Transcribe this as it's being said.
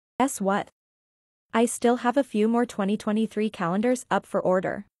Guess what? I still have a few more 2023 calendars up for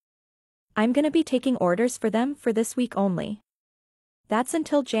order. I'm gonna be taking orders for them for this week only. That's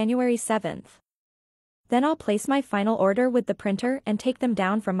until January 7th. Then I'll place my final order with the printer and take them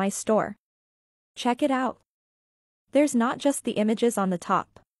down from my store. Check it out. There's not just the images on the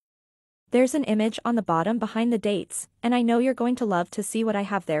top. There's an image on the bottom behind the dates, and I know you're going to love to see what I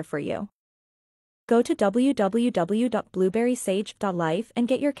have there for you. Go to www.blueberrysage.life and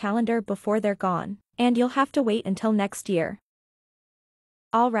get your calendar before they're gone, and you'll have to wait until next year.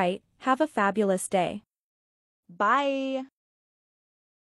 Alright, have a fabulous day. Bye!